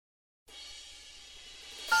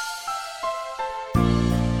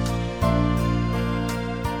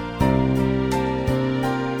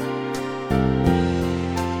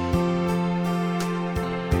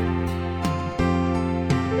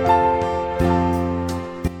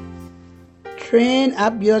Train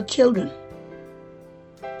up your children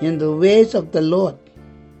in the ways of the Lord,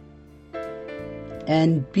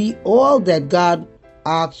 and be all that God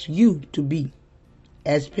asks you to be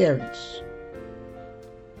as parents.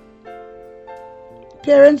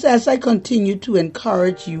 Parents, as I continue to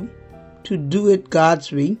encourage you to do it God's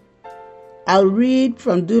way, I'll read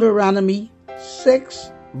from Deuteronomy 6,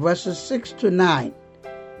 verses 6 to 9,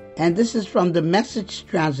 and this is from the Message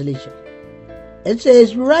translation. It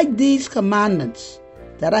says, "Write these commandments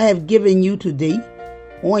that I have given you today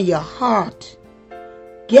on your heart.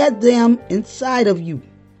 Get them inside of you,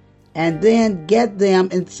 and then get them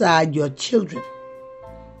inside your children.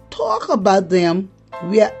 Talk about them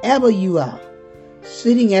wherever you are,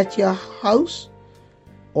 sitting at your house,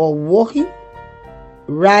 or walking,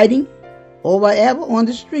 riding, or wherever on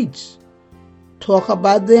the streets. Talk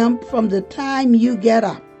about them from the time you get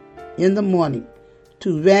up in the morning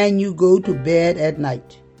to when you go to bed at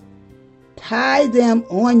night. Tie them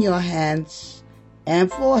on your hands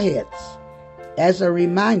and foreheads as a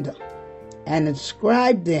reminder, and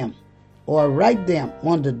inscribe them or write them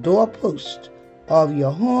on the doorpost of your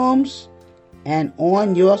homes and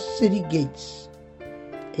on your city gates."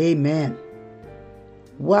 Amen.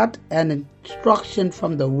 What an instruction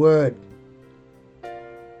from the Word.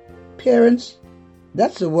 Parents,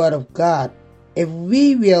 that's the Word of God. If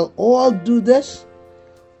we will all do this,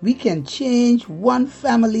 we can change one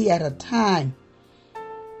family at a time.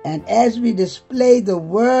 And as we display the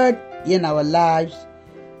Word in our lives,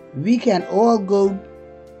 we can all go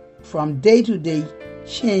from day to day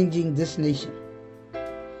changing this nation.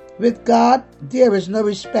 With God, there is no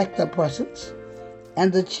respect of persons,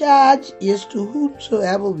 and the charge is to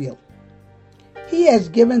whomsoever will. He has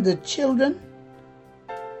given the children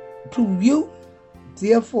to you,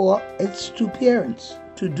 therefore it's to parents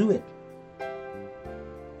to do it.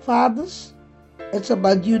 Fathers, it's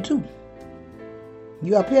about you too.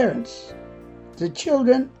 You are parents. The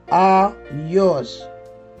children are yours.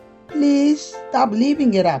 Please stop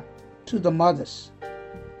leaving it up to the mothers.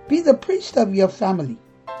 Be the priest of your family,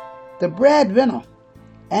 the breadwinner,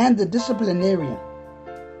 and the disciplinarian.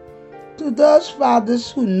 To those fathers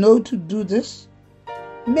who know to do this,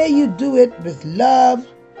 may you do it with love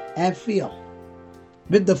and fear,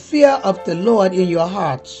 with the fear of the Lord in your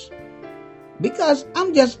hearts. Because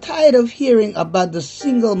I'm just tired of hearing about the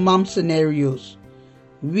single mom scenarios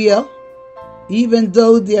where, even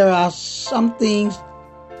though there are some things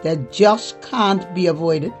that just can't be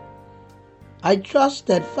avoided, I trust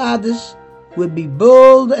that fathers will be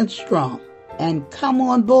bold and strong and come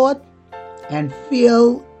on board and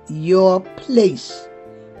fill your place,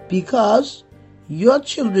 because your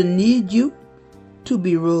children need you to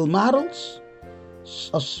be role models,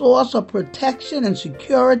 a source of protection and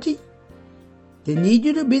security. They need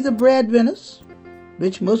you to be the breadwinners,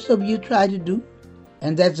 which most of you try to do,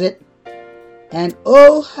 and that's it. And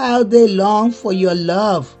oh, how they long for your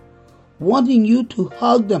love, wanting you to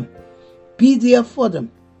hug them, be there for them.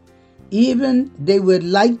 Even they would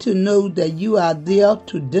like to know that you are there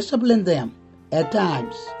to discipline them at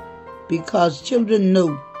times, because children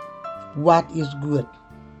know what is good.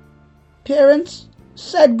 Parents,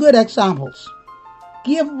 set good examples,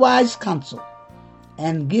 give wise counsel,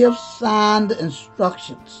 and give sound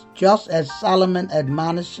instructions, just as Solomon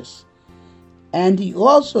admonishes. And he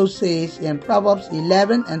also says in Proverbs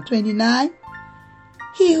 11 and 29,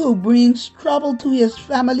 "He who brings trouble to his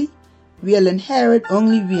family will inherit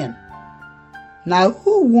only ruin." Now,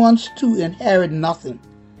 who wants to inherit nothing?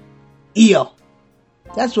 Ill.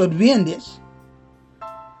 That's what ruin is.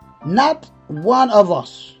 Not one of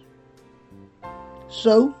us.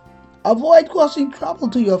 So, avoid causing trouble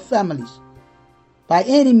to your families by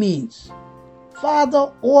any means,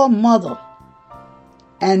 father or mother,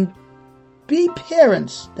 and be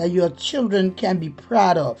parents that your children can be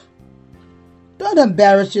proud of. Don't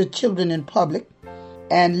embarrass your children in public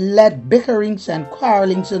and let bickerings and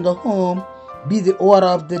quarrelings in the home be the order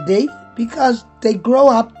of the day, because they grow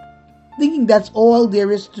up thinking that's all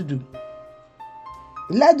there is to do.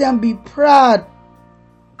 Let them be proud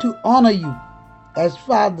to honor you as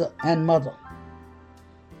father and mother.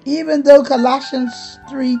 Even though Colossians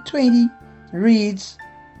 3:20 reads,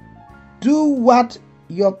 "Do what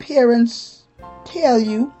your parents tell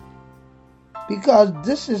you, because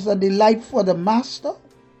this is a delight for the master,"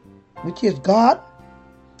 which is God.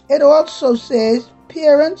 It also says,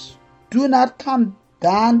 "Parents, do not come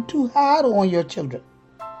down too hard on your children,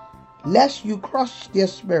 lest you crush their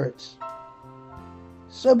spirits."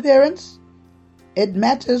 So parents, it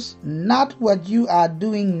matters not what you are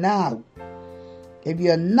doing now. If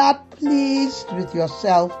you're not pleased with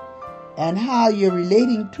yourself and how you're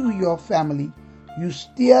relating to your family, You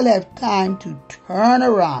still have time to turn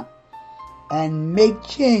around and make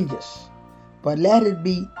changes, but let it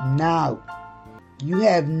be now. You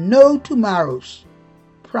have no tomorrows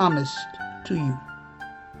promised to you.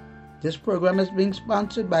 This program is being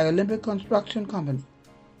sponsored by Olympic Construction Company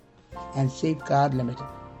and Safeguard Limited.